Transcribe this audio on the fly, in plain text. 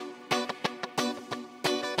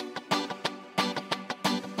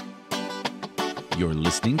You're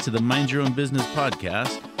listening to the Mind Your Own Business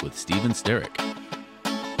podcast with Steven Sterick.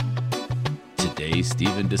 Today,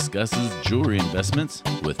 Steven discusses jewelry investments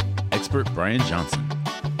with expert Brian Johnson.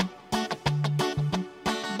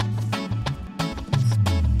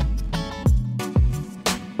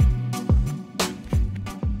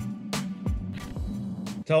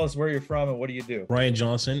 Tell us where you're from and what do you do? Brian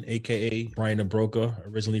Johnson, aka Brian the Broker,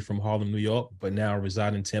 originally from Harlem, New York, but now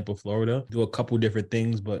reside in Tampa, Florida. Do a couple different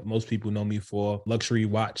things, but most people know me for luxury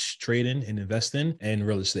watch trading and investing and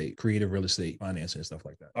real estate, creative real estate, financing and stuff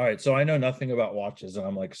like that. All right. So I know nothing about watches and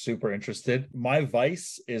I'm like super interested. My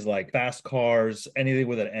vice is like fast cars, anything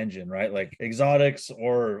with an engine, right? Like exotics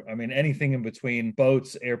or anything in between,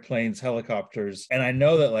 boats, airplanes, helicopters. And I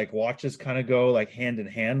know that like watches kind of go like hand in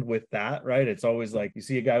hand with that, right? It's always like you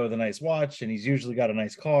see a guy with a nice watch and he's usually got a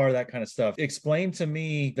nice car, that kind of stuff. Explain to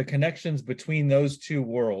me the connections between those two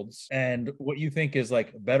worlds and what you think is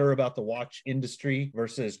like better about the watch industry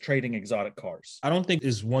versus trading exotic cars. I don't think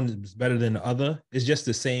is one is better than the other. It's just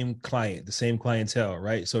the same client, the same clientele,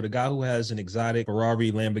 right? So the guy who has an exotic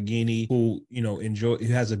Ferrari, Lamborghini, who,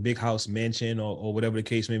 who has a big house, mansion, or whatever the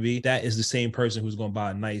case may be, that is the same person who's going to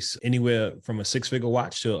buy a nice, anywhere from a six-figure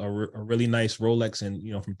watch to a really nice Rolex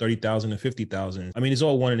and, from 30,000 to 50,000. It's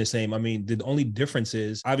all one and the same. The only difference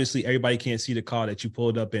is obviously everybody can't see the car that you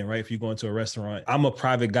pulled up in, right? If you go into a restaurant, I'm a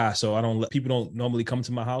private guy, so people don't normally come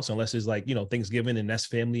to my house unless it's like, Thanksgiving and that's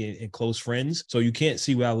family and close friends. So you can't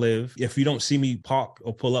see where I live. If you don't see me park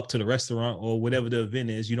or pull up to the restaurant or whatever the event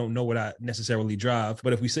is, you don't know what I necessarily drive.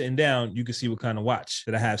 But if we're sitting down, you can see what kind of watch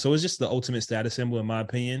that I have. So it's just the ultimate status symbol, in my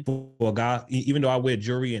opinion, for a guy. Even though I wear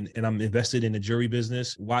jewelry and I'm invested in the jewelry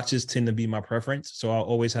business, watches tend to be my preference. So I'll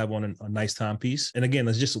always have on a nice timepiece. And again,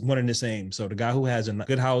 it's just one and the same. So the guy who has a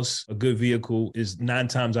good house, a good vehicle is 9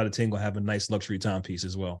 times out of 10 gonna have a nice luxury timepiece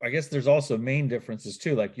as well. I guess there's also main differences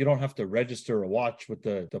too. Like you don't have to register a watch with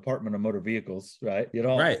the Department of Motor Vehicles, right? You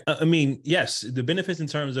don't. Right. Yes, the benefits in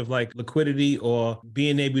terms of like liquidity or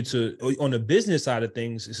being able to, on the business side of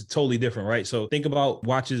things, is totally different, right? So think about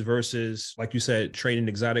watches versus, like you said, trading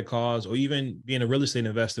exotic cars, or even being a real estate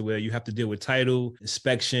investor where you have to deal with title,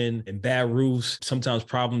 inspection, and bad roofs, sometimes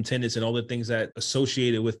problem tenants and all the things that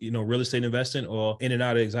associated with, real estate investing or in and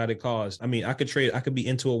out of exotic cars. I could be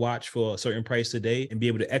into a watch for a certain price today and be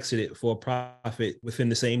able to exit it for a profit within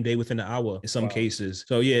the same day, within an hour in some cases.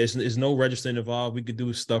 So yeah, it's no registering involved. We could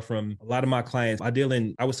do stuff from a lot of my clients. I deal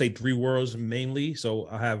in, I would say, 3 worlds mainly. So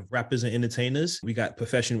I have rappers and entertainers. We got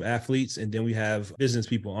professional athletes, and then we have business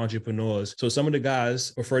people, entrepreneurs. So some of the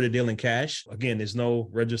guys prefer to deal in cash. Again, there's no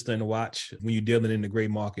registering the watch when you're dealing in the gray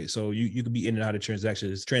market. So you could be in and out of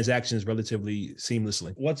transactions relatively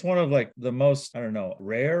seamlessly. What's one of like the most,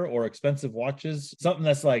 rare or expensive watches? Something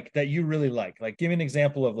that's like, that you really like. Like give me an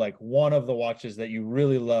example of like one of the watches that you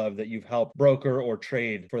really love that you've helped broker or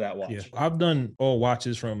trade for that watch. Yeah. I've done all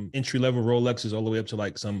watches from entry-level Rolexes all the way up to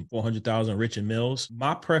like some 400,000 Richard Milles.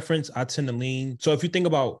 My preference, I tend to lean. So if you think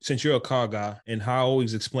about, since you're a car guy and how I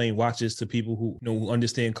always explain watches to people who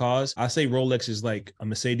understand cars, I say Rolex is like a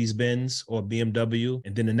Mercedes-Benz or BMW.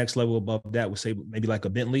 And then the next level above that would say maybe like a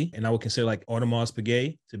Bentley. And I would consider like Audemars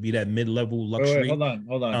Piguet to be that mid-level luxury. Wait,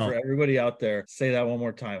 hold on. For everybody out there, say that one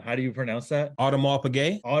more time. How do you pronounce that? Audemars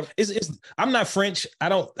Piguet. I'm not French.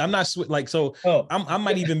 I'm not like, so I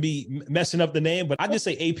might even be messing up the name, but I just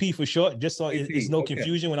say AP for short, just so it's no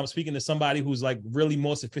confusion when I'm speaking to somebody who's like really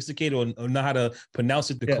more sophisticated or know how to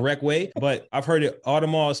pronounce it the correct way. But I've heard it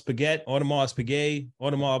Audemars Piguet,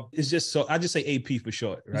 Audemars. It's just, so I just say AP for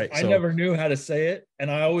short, right? I never knew how to say it, and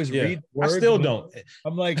I always read words. I still don't.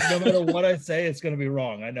 I'm like, no matter what I say, it's going to be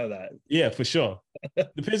wrong. I know that. Yeah, for sure.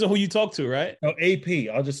 Depends on who you talk to, right? No,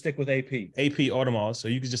 AP. I'll just stick with AP. AP Audemars. So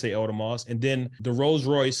you could just say Audemars. And then the Rolls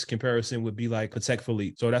Royce comparison would be like Patek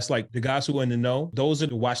Philippe. So that's like the guys who are in the know. Those are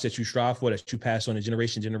the watch that you strive for, that you pass on to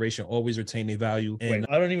generation, always retain their value. And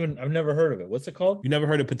I've never heard of it. What's it called? You never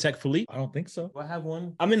heard of Patek Philippe? I don't think so. Do I have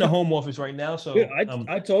one? I'm in the home office right now. So dude,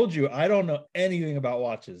 I told you, I don't know anything about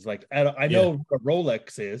watches. Like I know what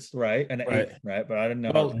Rolex is, right? And right, but I didn't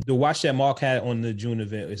know. Well, the watch that Mark had on the June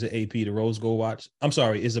event is an AP, the Rose Gold watch. I'm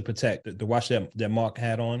sorry, is a Patek. The watch that Mark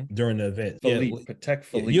had on during the event. Patek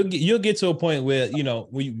Philippe. You'll get to a point where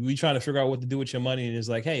we trying to figure out what to do with your money, and it's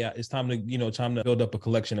like, hey, it's time to build up a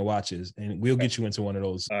collection of watches, and we'll get you into one of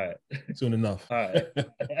those. All right. Soon enough. All right.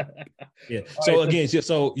 Yeah. All So right, again,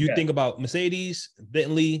 so you yeah. think about Mercedes,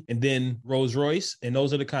 Bentley, and then Rolls Royce, and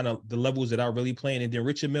those are the kind of the levels that I really playing. And then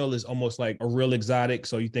Richard Mille is almost like a real exotic.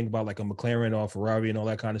 So you think about like a McLaren or a Ferrari and all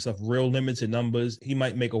that kind of stuff. Real limited numbers. He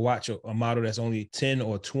might make a watch a model that's only 10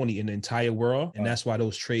 or 20 in the entire world, and that's why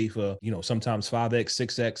those trade for sometimes 5x,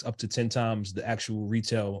 6x, up to 10 times the actual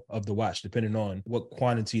retail of the watch, depending on what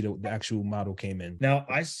quantity the actual model came in. Now,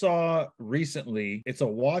 I saw recently, it's a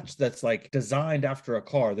watch that's like designed after a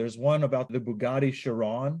car. There's one about the Bugatti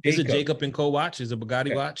Chiron. Is a Jacob & Co. watch, is a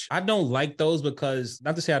Bugatti watch. I don't like those because,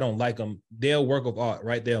 not to say I don't like them, they're a work of art,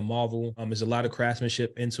 right? They're a marvel. There's a lot of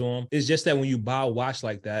craftsmanship into them. It's just that when you buy a watch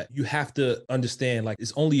like that, you have to understand, like,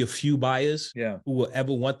 it's only a few buyers who will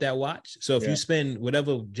ever want that watch. So if you spend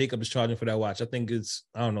whatever Jacob is charging for that watch, I think it's,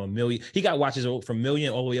 I don't know, $1 million. He got watches from $1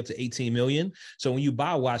 million all the way up to 18 million. So when you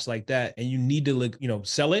buy a watch like that and you need to,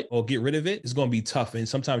 sell it or get rid of it, it's going to be tough. And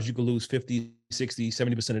sometimes you could lose 50, 60,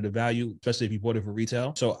 70% of the value, especially if you bought it for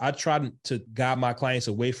retail. So I try to guide my clients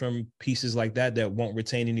away from pieces like that won't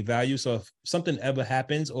retain any value. So if something ever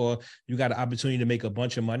happens or you got an opportunity to make a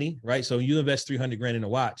bunch of money, right? So you invest 300 grand in a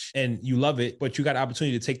watch and you love it, but you got an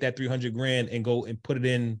opportunity to take that 300 grand and go and put it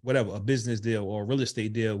in whatever, a business deal or a real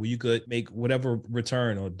estate deal where you could make whatever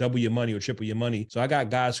return or double your money or triple your money. So I got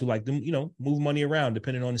guys who like them, move money around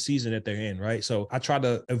depending on the season that they're in, right? So I try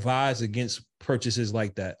to advise against purchases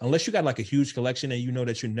like that, unless you got like a huge collection and you know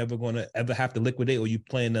that you're never going to ever have to liquidate, or you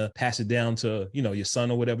plan to pass it down to your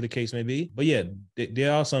son or whatever the case may be. But yeah,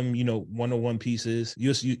 there are some one-on-one pieces.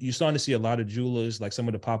 You're starting to see a lot of jewelers, like some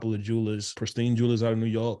of the popular jewelers, Pristine Jewelers out of New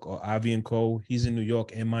York, or Ivy & Co. He's in New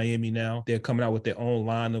York and Miami now. They're coming out with their own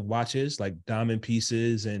line of watches, like diamond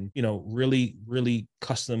pieces and really, really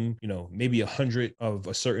custom, maybe 100 of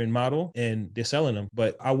a certain model, and they're selling them.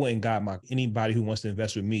 But I wouldn't guide anybody who wants to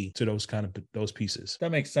invest with me to those pieces.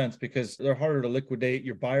 That makes sense because they're harder to liquidate.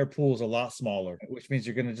 Your buyer pool is a lot smaller, which means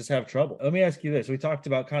you're going to just have trouble. Let me ask you this. We talked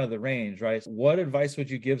about kind of the range, right? What advice would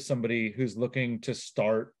you give somebody who's looking to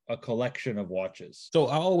start a collection of watches? So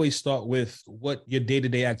I always start with what your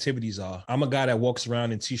day-to-day activities are. I'm a guy that walks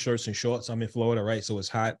around in t-shirts and shorts. I'm in Florida, right? So it's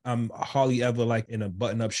hot. I'm hardly ever like in a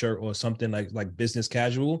button-up shirt or something like business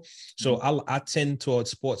casual. So I tend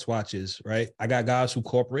towards sports watches, right? I got guys who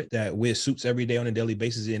corporate that wear suits every day on a daily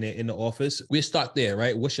basis in the office. We start there,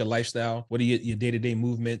 right? What's your lifestyle? What are your day-to-day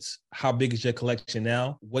movements? How big is your collection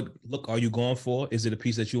now? What look are you going for? Is it a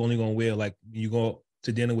piece that you only going to wear like you go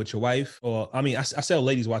to dinner with your wife? Or, I sell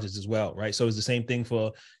ladies' watches as well, right? So it's the same thing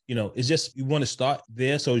for, it's just, you want to start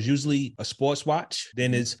there. So it's usually a sports watch,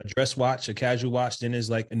 then it's a dress watch, a casual watch, then it's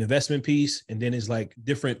like an investment piece, and then it's like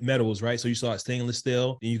different metals, right? So you start stainless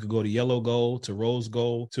steel, then you could go to yellow gold, to rose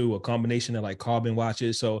gold, to a combination of like carbon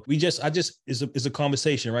watches. So it's a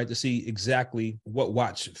conversation, right? To see exactly what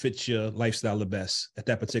watch fits your lifestyle the best at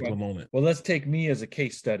that particular moment. Well, let's take me as a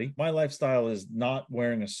case study. My lifestyle is not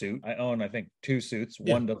wearing a suit. I own, I think, 2 suits.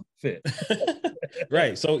 One doesn't fit.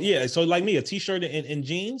 Right. So yeah. So like me, a t-shirt and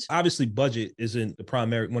jeans, obviously budget isn't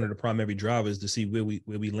one of the primary drivers to see where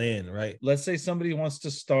we land, right? Let's say somebody wants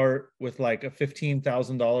to start with like a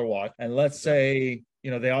 $15,000 watch, and let's say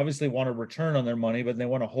they obviously want a return on their money, but they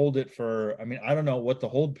want to hold it for, I don't know what the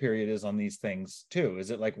hold period is on these things too. Is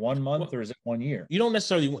it like 1 month or is it 1 year? You don't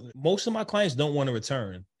necessarily, most of my clients don't want to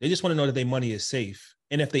return. They just want to know that their money is safe.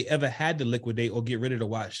 And if they ever had to liquidate or get rid of the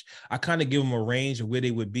watch, I kind of give them a range of where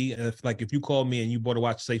they would be. And if you called me and you bought a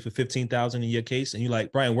watch, say for $15,000 in your case, and you're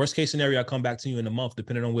like, Brian, worst case scenario, I'll come back to you in a month,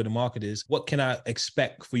 depending on where the market is. What can I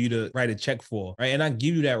expect for you to write a check for? Right. And I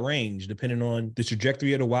give you that range depending on the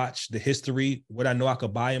trajectory of the watch, the history, what I know I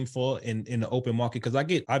could buy them for in the open market. Cause I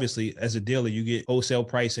get, obviously as a dealer, you get wholesale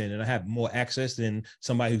pricing, and I have more access than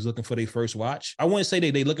somebody who's looking for their first watch. I wouldn't say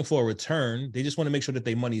they're looking for a return. They just want to make sure that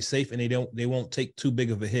their money is safe and they won't take too big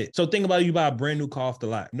of a hit. So think about it, you buy a brand new car off the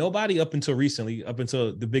lot. Nobody up until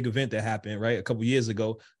the big event that happened, right, a couple years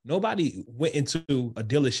ago, nobody went into a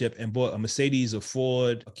dealership and bought a Mercedes, a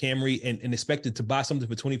Ford, a Camry, and expected to buy something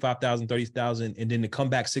for $25,000, $30,000, and then to come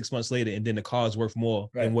back 6 months later, and then the car is worth more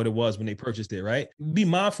than what it was when they purchased it, right? Be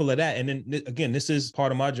mindful of that. And then again, this is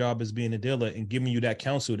part of my job as being a dealer and giving you that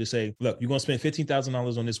counsel to say, look, you're going to spend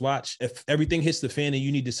 $15,000 on this watch. If everything hits the fan and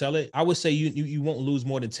you need to sell it, I would say you won't lose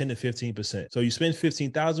more than 10 to 15%. So you spend $15,000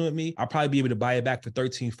 15,000 with me, I'll probably be able to buy it back for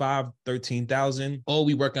 13,500, 13,000. Or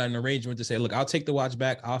we work on an arrangement to say, look, I'll take the watch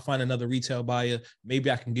back. I'll find another retail buyer. Maybe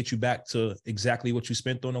I can get you back to exactly what you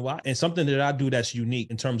spent on the watch. And something that I do that's unique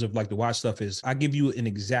in terms of like the watch stuff is I give you an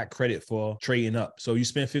exact credit for trading up. So you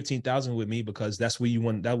spend 15,000 with me because that's where you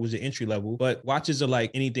want, that was your entry level. But watches are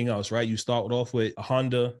like anything else, right? You start off with a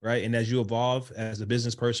Honda, right? And as you evolve as a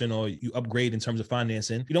business person or you upgrade in terms of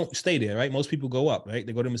financing, you don't stay there, right? Most people go up, right?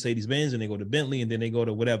 They go to Mercedes-Benz and they go to Bentley and then they go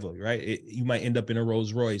to whatever, right? You might end up in a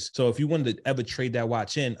Rolls Royce. So if you wanted to ever trade that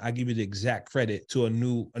watch in, I give you the exact credit to a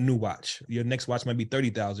new watch. Your next watch might be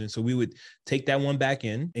 30,000. So we would take that one back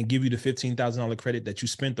in and give you the $15,000 credit that you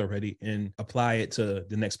spent already and apply it to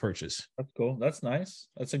the next purchase. That's cool. That's nice.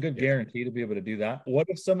 That's a good guarantee to be able to do that. What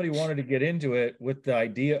if somebody wanted to get into it with the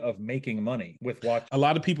idea of making money with watch? A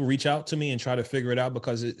lot of people reach out to me and try to figure it out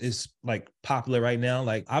because it's like popular right now.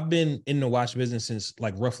 Like I've been in the watch business since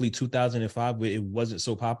like roughly 2005, where it wasn't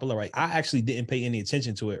so popular, right? I actually didn't pay any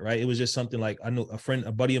attention to it, right? It was just something like I know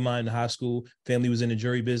a buddy of mine in high school, family was in the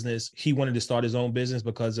jewelry business. He wanted to start his own business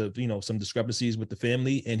because of, some discrepancies with the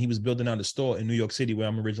family. And he was building out a store in New York City, where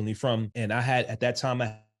I'm originally from. And I had, at that time,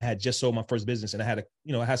 I had just sold my first business and I had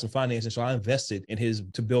I had some financing. So I invested in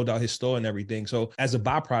to build out his store and everything. So as a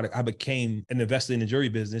byproduct, I became an investor in the jewelry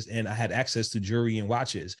business and I had access to jewelry and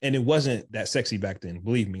watches. And it wasn't that sexy back then,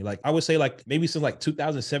 believe me. Like I would say like maybe since like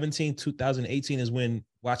 2017, 2018 is when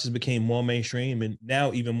watches became more mainstream, and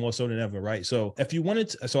now even more so than ever, right? So if you wanted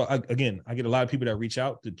to, I get a lot of people that reach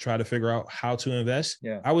out to try to figure out how to invest.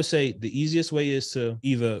 Yeah. I would say the easiest way is to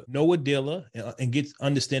either know a dealer and get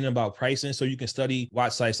understanding about pricing. So you can study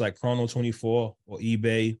watch sites like Chrono24 or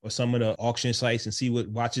eBay or some of the auction sites and see what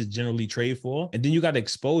watches generally trade for. And then you got to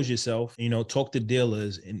expose yourself, talk to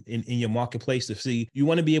dealers in your marketplace to see, you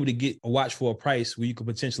want to be able to get a watch for a price where you could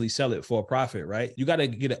potentially sell it for a profit, right? You got to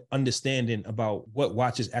get an understanding about what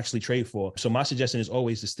watches actually trade for. So my suggestion is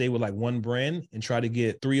always to stay with like one brand and try to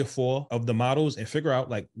get 3 or 4 of the models and figure out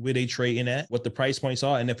like where they trade in at, what the price points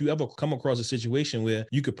are. And if you ever come across a situation where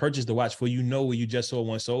you could purchase the watch for, where you just saw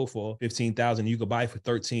one sold for 15,000, you could buy for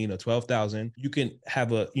 13 or 12,000, you can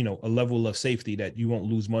have a level of safety that you won't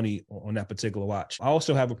lose money on that particular watch. I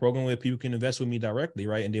also have a program where people can invest with me directly,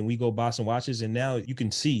 right? And then we go buy some watches and now you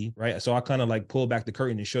can see, right? So I kind of like pull back the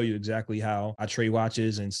curtain and show you exactly how I trade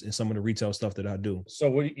watches and some of the retail stuff that I do. So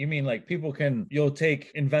what you mean, like you'll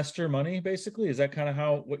take investor money basically? Is that kind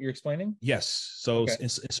of what you're explaining? Yes. So in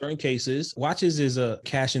certain cases, watches is a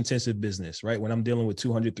cash intensive business, right? When I'm dealing with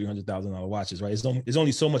 $200,000, $300,000 watches, right? There's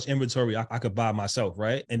only so much inventory I could buy myself,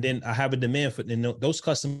 right? And then I have a demand for those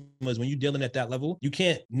customers. When you're dealing at that level, you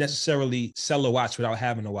can't necessarily sell a watch without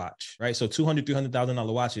having a watch, right? So $200,000,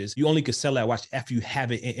 $300,000 watches, you only could sell that watch after you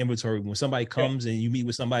have it in inventory. When somebody comes and you meet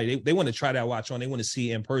with somebody, they want to try that watch on, they want to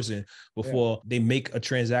see it in person before they make a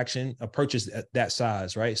transaction, a purchase at that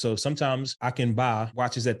size, right? So sometimes I can buy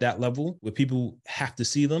watches at that level where people have to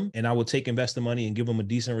see them, and I will take investor money and give them a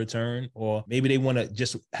decent return, or maybe they want to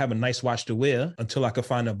just have a nice watch to wear until I can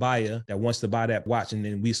find a buyer that wants to buy that watch, and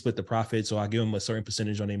then we split the profits, or I give them a certain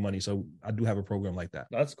percentage on their money. So I do have a program like that.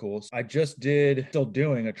 That's cool. I just still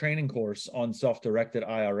doing a training course on self-directed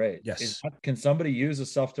IRA. Yes. Can somebody use a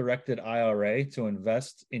self-directed IRA to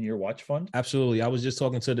invest in your watch fund? Absolutely. I was just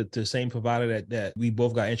talking to the same provider that we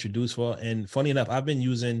both got introduced for. And funny enough, I've been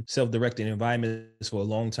using self-directed environments for a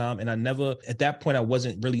long time. And at that point, I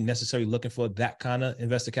wasn't really necessarily looking for that kind of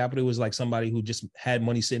investor capital. It was like somebody who just had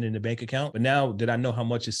money sitting in the bank account. But now that I know how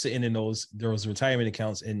much is sitting in those retirement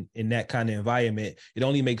accounts and in that kind of environment, it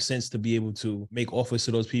only makes sense to be able to make offers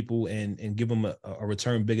to those people and give them a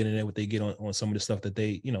return bigger than what they get on some of the stuff that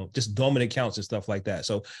they, just dormant accounts and stuff like that.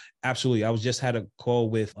 So absolutely. I just had a call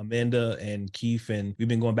with Amanda and Keith, and we've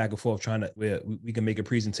been going back and forth trying to, where we can make a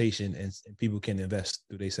presentation and people can invest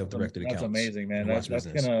through their self-directed accounts. That's amazing, man. That's going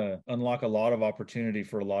to unlock a lot of opportunity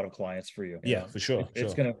for a lot of clients for you. Yeah, for sure.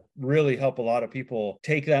 It's going to really help a lot of people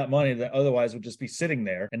take that money that otherwise would just be sitting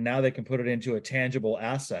there, and now they can put it into a tangible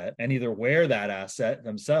asset and either wear that asset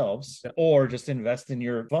themselves or just invest in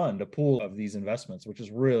your fund, a pool of these investments, which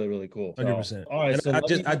is really, really cool. 100%. All right. So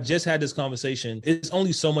I just had this conversation. It's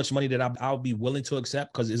only so much money that I'll be willing to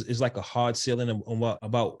accept, because it's like a hard ceiling on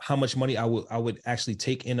about how much money I would actually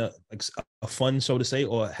take in a a fund, so to say,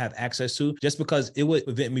 or have access to, just because it would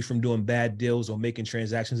prevent me from doing bad deals or making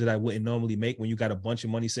transactions that I wouldn't normally make when you got a bunch of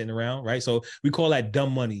money sitting around, right? So we call that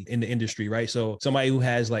dumb money in the industry, right? So somebody who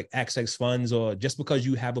has like access funds, or just because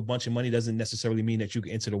you have a bunch of money doesn't necessarily mean that you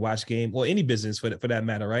can enter the watch game or any business for that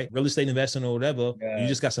matter, right? Real estate investing or whatever, you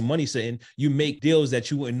just got some money sitting, you make deals that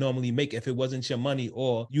you wouldn't normally make if it wasn't your money,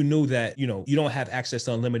 or you knew that, you know, you don't have access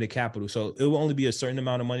to unlimited capital. So it will only be a certain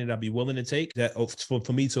amount of money that I'd be willing to take that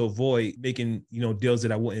for me to avoid making, you know, deals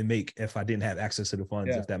that I wouldn't make if I didn't have access to the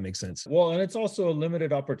funds, if that makes sense. Well, and it's also a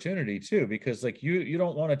limited opportunity too, because like you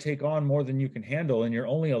don't want to take on more than you can handle, and you're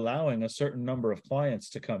only allowing a certain number of clients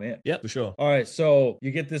to come in. Yeah, for sure. All right. So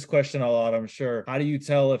you get this question a lot, I'm sure. How do you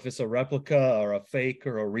tell if it's a replica or a fake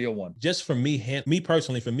or a real one? Just for me,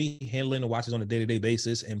 personally, for me, handling the watches on a day-to-day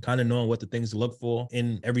basis and kind of knowing what the things to look for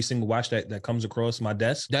in every single watch that comes across my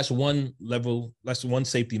desk, that's one level, that's one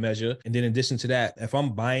safety measure. And then in addition to that, if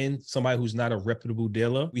I'm buying somebody who's not a reputable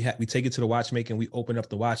dealer, we take it to the watchmaker and we open up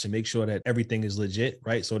the watch and make sure that everything is legit,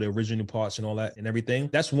 right? So the original parts and all that and everything.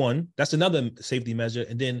 That's one. That's another safety measure.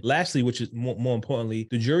 And then lastly, which is more importantly,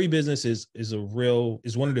 the jewelry business is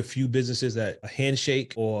one of the few businesses that a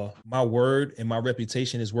handshake or my word and my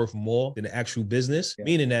reputation is worth more than the actual business. Yeah.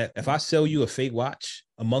 Meaning that if I sell you a fake watch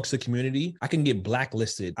amongst the community, I can get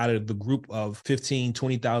blacklisted out of the group of 15,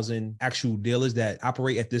 20,000 actual dealers that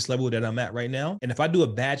operate at this level that I'm at right now. And if I do a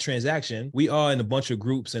bad transaction, we are in a bunch of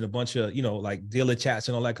groups and a bunch of, you know, like dealer chats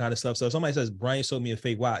and all that kind of stuff. So if somebody says, Brian sold me a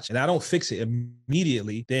fake watch and I don't fix it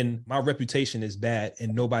immediately, then my reputation is bad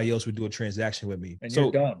and nobody else would do a transaction with me. And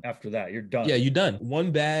you're done after that. You're done. Yeah, you're done.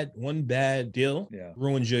 One bad deal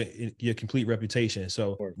ruins your complete reputation.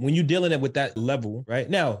 So when you're dealing with that level, right?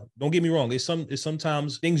 Now, don't get me wrong. It's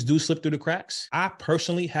sometimes things do slip through the cracks. I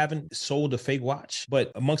personally haven't sold a fake watch,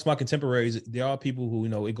 but amongst my contemporaries, there are people who, you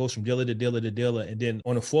know, it goes from dealer to dealer to dealer. And then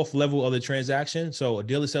on the fourth level of the transaction, so a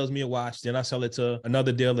dealer sells me a watch, then I sell it to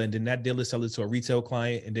another dealer, and then that dealer sells it to a retail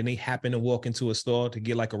client. And then they happen to walk into a store to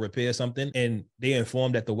get like a repair or something, and they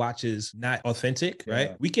inform that the watch is not authentic,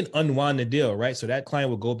 right? We can unwind the deal, right? So that client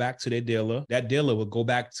will go back to their dealer, that dealer will go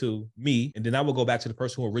back to me, and then I will go back to the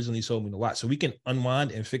person who originally sold me the watch. So we can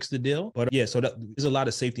unwind and fix the deal. But yeah, so there's a lot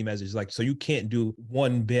of safety measures. Like, so you can't do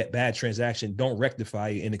one bad transaction, don't rectify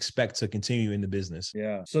it and expect to continue in the business.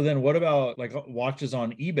 Yeah. So then what about like watches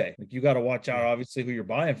on eBay? Like you got to watch out obviously who you're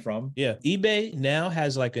buying from. Yeah. eBay now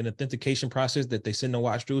has like an authentication process that they send the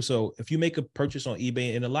watch through. So if you make a purchase on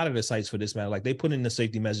eBay, and a lot of the sites for this matter, like they put in the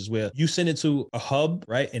safety measures where you send it to a hub,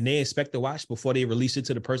 right? And they inspect the watch before they release it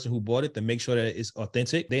to the person who bought it to make sure that it's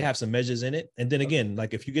authentic. They have some measures in it. And then again,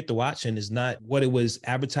 like if you get the watch and it's not what it was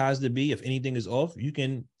advertised to be, if anything is off, you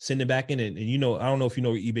can send it back in and you know, I don't know if you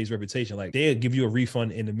know eBay's reputation, like they'll give you a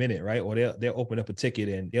refund in a minute, right? Or they'll open up a ticket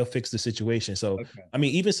and they'll fix the situation. So, I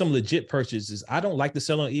mean, even some legit purchases, I don't like to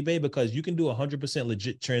sell on eBay because you can do 100%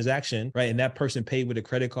 legit transaction, right? And that person paid with a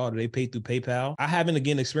credit card or they paid through PayPal. I haven't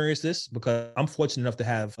again experienced this because I'm fortunate enough to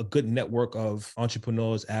have a good network of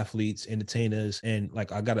entrepreneurs, athletes, entertainers, and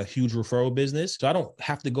like I got a huge referral business. So I don't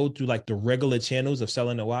have to go through like the regular channels of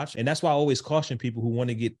selling a watch. And that's why I always caution people who want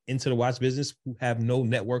to get into the watch business who have no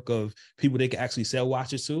network of people they can actually sell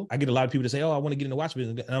watches to. I get a lot of people to say, oh, I want to get in the watch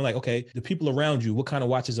business. And I'm like, okay, the people around you, what kind of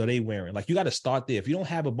watches are they wearing? Like you got to start there. If you don't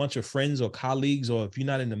have a bunch of friends or colleagues, or if you're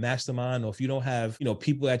not in the mastermind, or if you don't have, you know,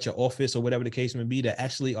 people at your office or whatever the case may be that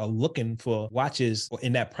actually are looking for watches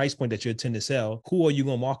in that price point that you intend to sell, who are you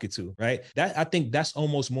going to market to, right? That I think that's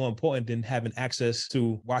almost more important than having access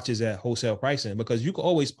to watches at wholesale pricing, because you can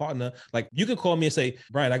always partner. Like you can call me and say,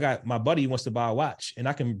 Brian, I got my buddy wants to buy a watch and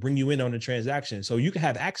I can bring you in on the transaction. So you can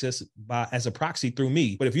have access as a proxy through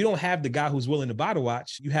me. But if you don't have the guy who's willing to buy the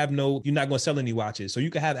watch, you're not going to sell any watches. So you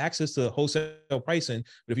can have access to wholesale pricing,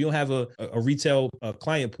 but if you don't have a retail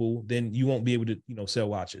client pool, then you won't be able to, you know, sell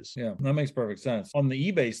watches. Yeah, that makes perfect sense. On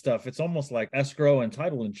the eBay stuff, it's almost like escrow and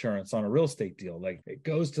title insurance on a real estate deal. Like it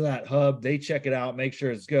goes to that hub, they check it out, make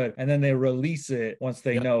sure it's good, and then they release it once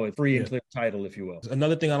they know it's free and clear title, if you will.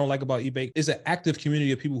 Another thing I don't like about eBay is an active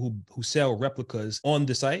community of people who sell replicas on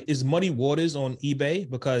the site. Is muddy waters on eBay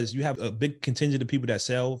because you have a big contingent of people that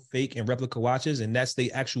sell fake and replica watches, and that's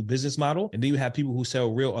the actual business model. And then you have people who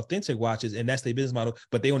sell real authentic watches, and that's their business model,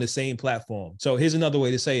 but they on the same platform. So here's another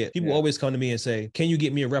way to say it. People always come to me and say, can you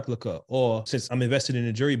get me a replica? Or since I'm invested in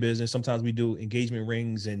the jewelry business, sometimes we do engagement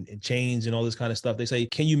rings and chains and all this kind of stuff. They say,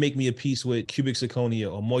 can you make me a piece with cubic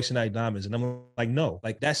zirconia or moissanite diamonds? And I'm like, no.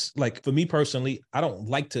 Like that's like, for me personally, I don't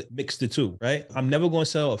like to mix the two, right? I'm never going to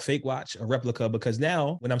sell a fake watch, a replica, because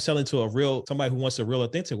now when I'm selling to somebody somebody who wants a real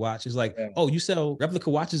authentic watch, it's like, Yeah. oh, you sell replica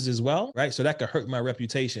watches as well, right? So that could hurt my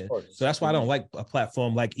reputation. So that's why I don't like a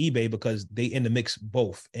platform like eBay, because they in the mix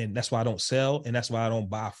both. And that's why I don't sell. And that's why I don't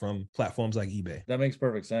buy from platforms like eBay. That makes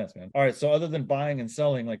perfect sense, man. All right. So other than buying and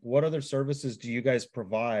selling, like what other services do you guys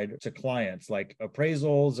provide to clients? Like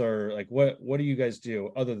appraisals, or like what do you guys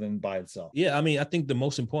do other than buy and sell? Yeah, I mean, I think the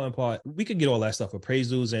most important part, we could get all that stuff,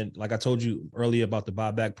 appraisals, and like I told you earlier about the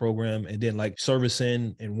buyback program, and then like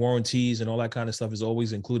servicing and warranties and all that kind of stuff is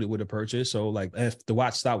always included with a purchase. So like if the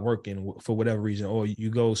watch stopped working for whatever reason, or you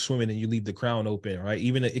go swimming and you leave the crown open, right?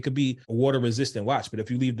 Even it could be a water resistant watch, but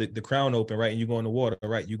if you leave the crown open, right, and you go in the water,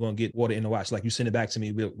 right, you're going to get water in the watch. Like you send it back to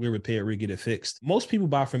me, we'll repair it, we get it fixed. Most people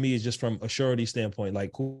buy from me is just from a surety standpoint.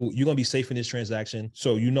 Like, cool, you're going to be safe in this transaction.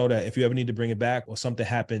 So you know that if you ever need to bring it back or something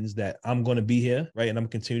happens, that I'm going to be here, right? And I'm going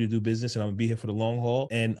to continue to do business, and I'm going to be here for the long haul.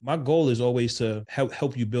 And my goal is always to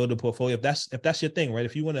help you build a portfolio. If that's your thing, right?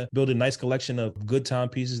 If you want to build a nice collection of good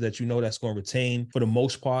timepieces that you know that's going to retain, for the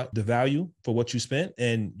most part, the value for what you spent,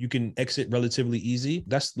 and you can exit relatively easy,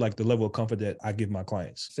 that's like the level of comfort that I give my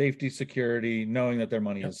clients. Safety, security, knowing that their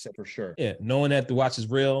money is safe, for sure. Yeah, knowing that the watch is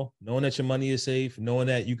real, knowing that your money is safe, knowing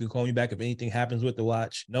that you can call me back if anything happens with the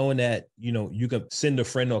watch, knowing that, you know, you can send a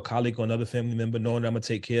friend or a colleague or another family member, knowing that I'm going to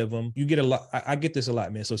take care of them. You get a lot. I get this a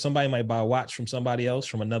lot, man. So somebody might buy a watch from somebody else,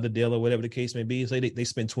 from another dealer, whatever the case may be. Say they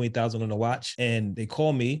spend $20,000 on a watch, and they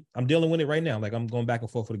call me. I'm dealing with it right now. Like I'm going back and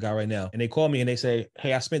forth with a guy right now, and they call me and they say,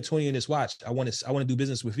 "Hey, I spent $20 in this watch. I want to do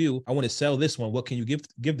business with you. I want to sell this one. What can you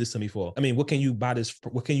give this to me for? I mean, what can you buy this?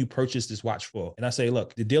 What can you purchase this watch for?" And I say,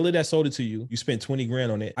 "Look, the dealer that sold it to you, you spent 20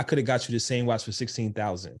 grand on it. I could have got you the same watch for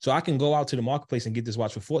 16,000. So I can go out to the marketplace and get this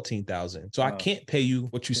watch for 14,000. So I can't pay you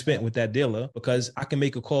what you spent with that dealer, because I can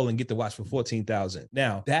make a call and get the watch for 14,000.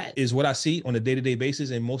 Now that is what I see on a day-to-day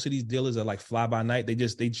basis. And most of these dealers are like fly by night. They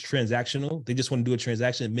transactional. They just want to do a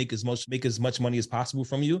transaction and make as much money as possible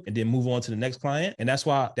from you, and then move on to the next client. And that's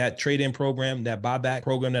why that trade-in program, that buyback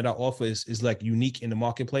program that I offer is like unique in the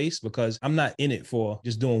marketplace, because I'm not in it for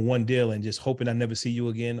just doing one deal and just hoping I never see you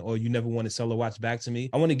again, or you never want to sell a watch back to me.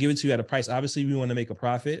 I want to give it to you at a price. Obviously, we want to make a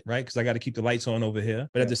profit, right? Because I got to keep the lights on over here.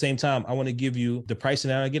 But at the same time, I want to give you the pricing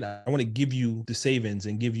that I get. I want to give you the savings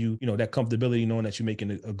and give you, that comfortability, knowing that you're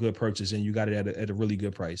making a good purchase and you got it at a really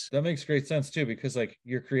good price. That makes great sense too, because like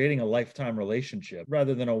you're creating a lifetime relationship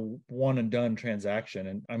rather than a one and done transaction.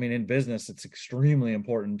 And I mean, in business, it's extremely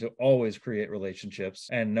important to always create relationships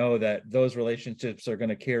and know that those relationships are going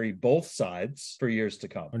to carry both sides for years to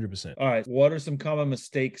come. 100%. All right. What are some common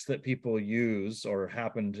mistakes that people use or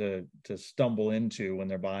happen to stumble into when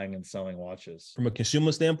they're buying and selling watches? From a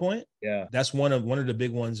consumer standpoint, yeah, that's one of the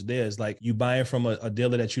big ones there, is like you buying from a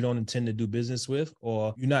dealer that you don't intend to do business with,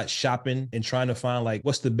 or you're not shopping and trying to find like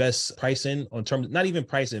what's the best pricing on terms, not even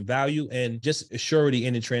pricing, value, and just surety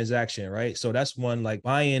in the transaction, right? So that's one, like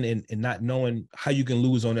buying and not knowing how you can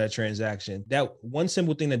lose on that transaction. That one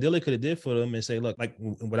simple thing that dealer could have did for them and say, look, like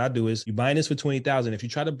what I do is you buying this for 20,000. If you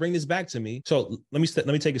try to bring this back to me, so let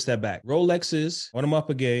me take a step back. Rolexes, Audemars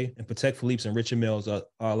Piguet, and Patek Philippe's and Richard Milles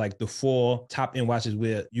are like the 4 top end watches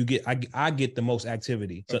where you get I get the most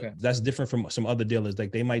activity. So that's different from some other dealers.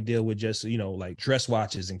 Like they might deal with just like dress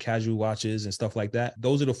watches and casual watches and stuff like that.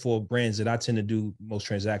 Those are the 4 brands that I tend to do most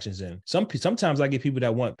transactions in. Sometimes I get people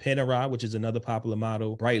that want Panerai, which is another popular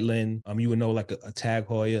model. Breitling, you would know like a Tag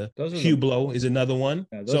Heuer. Hublot is another one.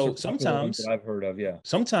 Yeah, so sometimes that I've heard of,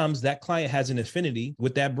 sometimes that client has an affinity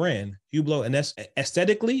with that brand, Hublot, and that's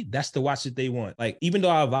aesthetically, that's the watch that they want. Like, even though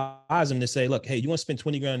I advise them to say, look, hey, you want to spend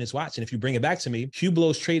 20 grand on this watch, and if you bring it back to me,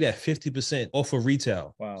 Hublot's trade at 50% off of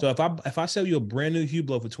retail. Wow. So if I sell you a brand new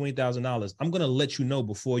Hublot for $20,000, I'm gonna let you know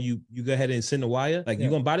before you go ahead and send the wire. Like,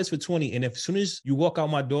 you're gonna buy this for 20, and as soon as you walk out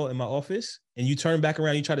my door in my office and you turn back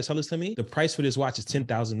around, you try to sell this to me, the price for this watch is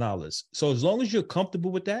 $10,000. So as long as you're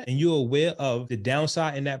comfortable with that and you're aware of the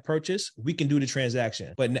downside in that purchase, we can do the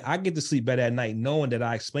transaction. But I get to sleep better at night knowing that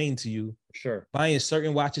I explained to you, sure, buying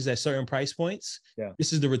certain watches at certain price points,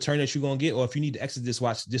 this is the return that you're going to get. Or if you need to exit this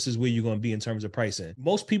watch, this is where you're going to be in terms of pricing.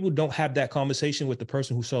 Most people don't have that conversation with the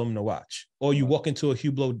person who sold them the watch. Or you walk into a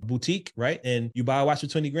Hublot boutique, right? And you buy a watch for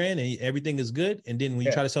 20 grand and everything is good. And then when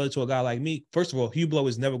you try to sell it to a guy like me, first of all, Hublot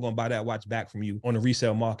is never going to buy that watch back from you on the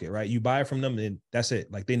resale market, right? You buy it from them and that's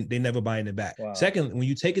it. Like they never buying it back. Wow. Second, when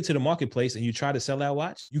you take it to the marketplace and you try to sell that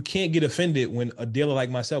watch, you can't get offended when a dealer like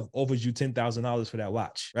myself offers you $10,000 for that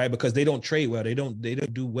watch, right? Because they don't don't trade well. They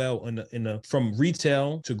don't do well in the from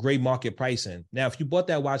retail to gray market pricing. Now, if you bought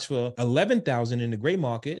that watch for $11,000 in the gray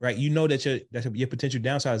market, right, you know that your potential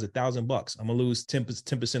downside is $1,000. I'm gonna lose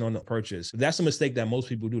 10% on the purchase. That's a mistake that most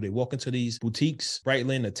people do. They walk into these boutiques,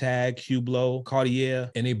 Breitling, the Tag, Hublot, Cartier,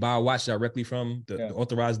 and they buy a watch directly from the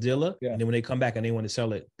authorized dealer. Yeah. And then when they come back and they want to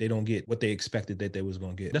sell it, they don't get what they expected that they was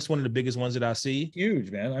going to get. That's one of the biggest ones that I see.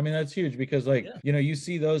 Huge, man. I mean, that's huge because you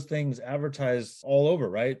see those things advertised all over,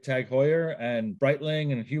 right? Tag Heuer and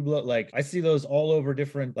Breitling and Hublot. Like I see those all over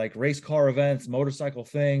different like race car events, motorcycle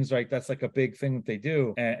things, right? That's like a big thing that they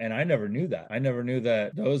do. And I never knew that. I never knew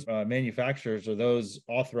that those manufacturers or those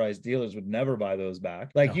authorized dealers would never buy those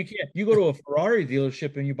back. Like you go to a Ferrari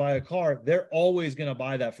dealership and you buy a car, they're always going to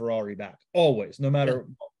buy that Ferrari back. Always, no matter,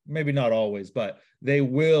 maybe not always, but they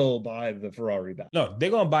will buy the Ferrari back. No,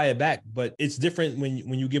 they're going to buy it back, but it's different when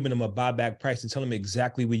you're giving them a buyback price and tell them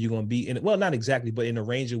exactly where you're going to be. Well, not exactly, but in the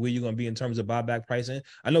range of where you're going to be in terms of buyback pricing.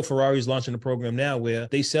 I know Ferrari's launching a program now where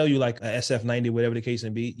they sell you like a SF90, whatever the case may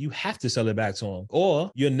be. You have to sell it back to them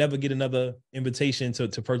or you'll never get another invitation to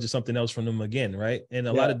purchase something else from them again, right? And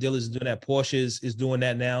a lot of dealers are doing that. Porsche is doing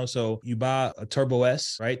that now. So you buy a Turbo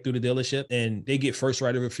S, right, through the dealership and they get first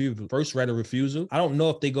right of refusal. I don't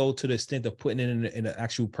know if they go to the extent of putting it in an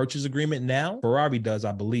actual purchase agreement now. Ferrari does,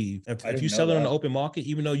 I believe. If you sell it on the open market,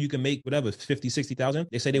 even though you can make whatever, 50, 60,000,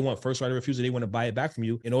 they say they want first right of refusal. They want to buy it back from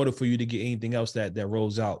you in order for you to get anything else that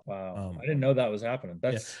rolls out. Wow. I didn't know that was happening.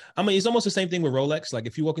 I mean, it's almost the same thing with Rolex. Like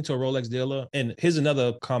if you walk into a Rolex dealer, and here's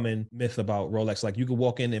another common myth about Rolex. Like you could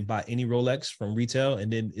walk in and buy any Rolex from retail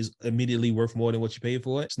and then is immediately worth more than what you paid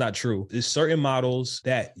for it. It's not true. There's certain models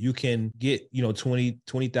that you can get,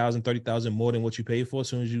 20,000, 30,000 more than what you paid for as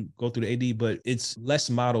soon as you go through the AD, but it's less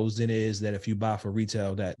models than it is that if you buy for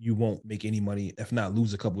retail that you won't make any money, if not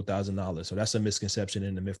lose a couple $1,000s. So that's a misconception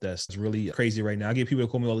and a myth that's really crazy right now. I get people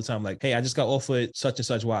that call me all the time like, hey, I just got offered such and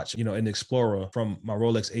such watch, an Explorer from my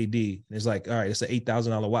Rolex AD. And it's like, all right, it's an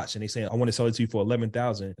 $8,000 watch. And they say, I want to sell it to you for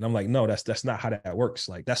 $11,000. And I'm like, no, that's not how that works.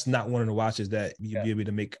 Like that's not one of the watches that you'd be able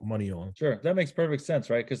to make money on. Sure. That makes perfect sense,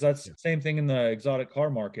 right? Because that's the same thing in the exotic car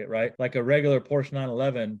market, right? Like a regular Porsche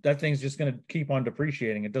 911, that thing's just going to keep on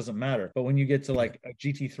depreciating. It doesn't matter. But when you get to like a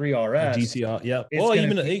GT3 RS, GTR, or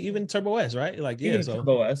even Turbo S, right? Like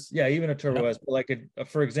Turbo S, even a Turbo S. But like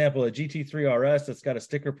for example, a GT3 RS that's got a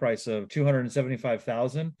sticker price of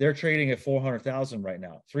 $275,000, they're trading at $400,000 right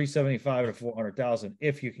now, $375,000 to $400,000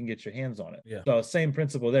 if you can get your hands on it. Yeah. So same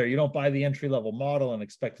principle there. You don't buy the entry level model and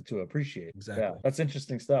expect it to appreciate. Exactly. Yeah, that's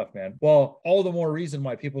interesting stuff, man. Well, all the more reason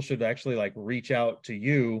why people should actually like reach out to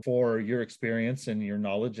you for your experience and your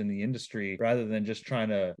knowledge in the industry rather than just trying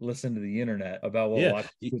to listen to the internet about what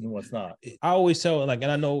watches and what's not. I always tell and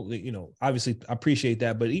I know, obviously I appreciate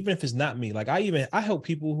that, but even if it's not me, like I help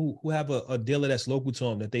people who have a dealer that's local to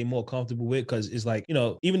them that they more comfortable with. Cause it's like,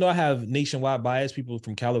 even though I have nationwide buyers, people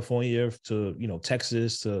from California to,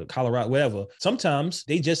 Texas to Colorado, whatever, sometimes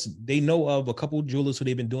they know of a couple of jewelers who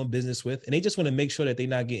they've been doing business with and they just want to make sure that they're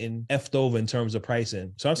not getting effed over in terms of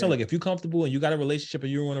pricing. So I'm saying like, if you're comfortable and you got a relationship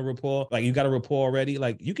and you want a rapport, like you got a rapport already,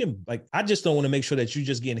 like you can, like, I just don't want to make sure that you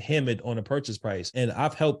just getting hammered on a purchase price. And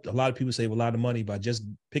I've helped a lot of people save a lot of money by just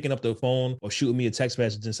picking up the phone or shooting me a text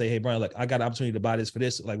message and say, hey, Brian, like I got an opportunity to buy this for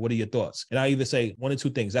this. Like, what are your thoughts? And I either say one or two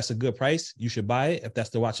things. That's a good price. You should buy it if that's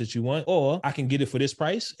the watch that you want, or I can get it for this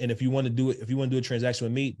price. And if you want to do a transaction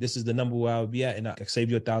with me, this is the number where I would be at and I can save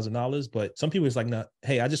you $1,000. But some people it's like, nah,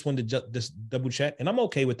 hey, I just wanted to just double check. And I'm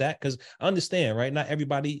okay with that because I understand, right? Not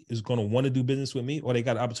everybody is going to want to do business with me or they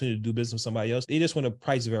got an opportunity to do business with somebody else. They just want to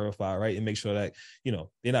price verify, right? And make sure that,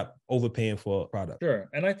 they're not overpaying for a product. Sure.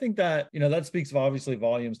 And I think that, that speaks obviously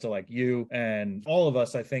volumes to like you and all of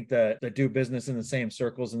us, I think that do business in the same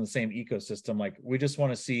circles, in the same ecosystem. Like we just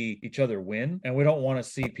want to see each other win. And we don't want to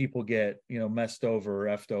see people get, messed over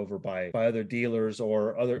or effed over by other dealers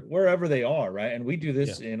or wherever they are. Right. And we do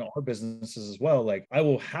this in our businesses as well. Like I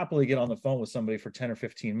will happily get on the phone with somebody for 10 or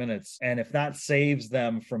 15 minutes. And if that saves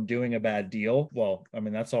them from doing a bad deal, well, I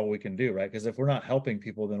mean, that's all we can do. Right. Because if we're not helping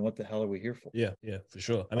people, then what the hell are we here for? Yeah, for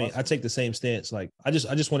sure. I mean, I take the same stance. Like I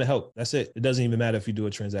just want to help. That's it. It doesn't even matter if you do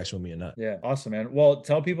a transaction with me or not. Yeah. Awesome, man. Well,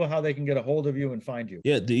 tell people how they can get a hold of you and find you.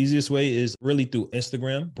 Yeah. The easiest way is really through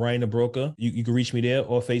Instagram, Brian the Broker. You can reach me there,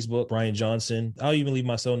 or Facebook, Brian Johnson. I'll even leave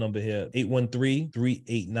my cell number here,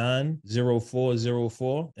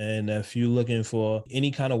 813-389-0404. And if you're looking for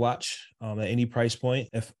any kind of watch, at any price point,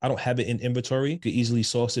 if I don't have it in inventory, you could easily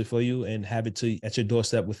source it for you and have it at your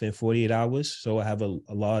doorstep within 48 hours. So I have a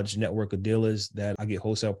large network of dealers that I get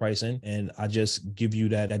wholesale pricing, and I just give you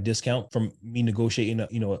that discount from me negotiating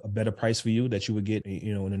a better price for you that you would get,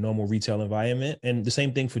 in a normal retail environment. And the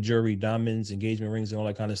same thing for jewelry, diamonds, engagement rings, and all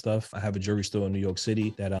that kind of stuff. I have a jewelry store in New York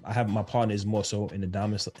City that I have my partners more so in the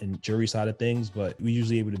diamonds and jewelry side of things, but we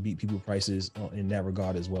usually able to beat people prices in that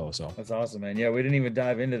regard as well. So that's awesome, man. Yeah, we didn't even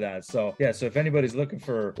dive into that. So yeah, so if anybody's looking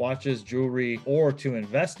for watches, jewelry, or to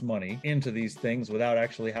invest money into these things without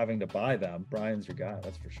actually having to buy them, Brian's your guy.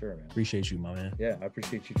 That's for sure, man. Appreciate you, my man. Yeah, I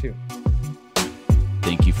appreciate you too.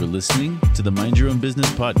 Thank you for listening to the Mind Your Own Business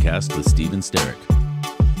podcast with Steven Sterick.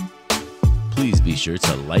 Please be sure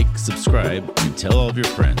to like, subscribe, and tell all of your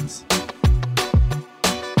friends.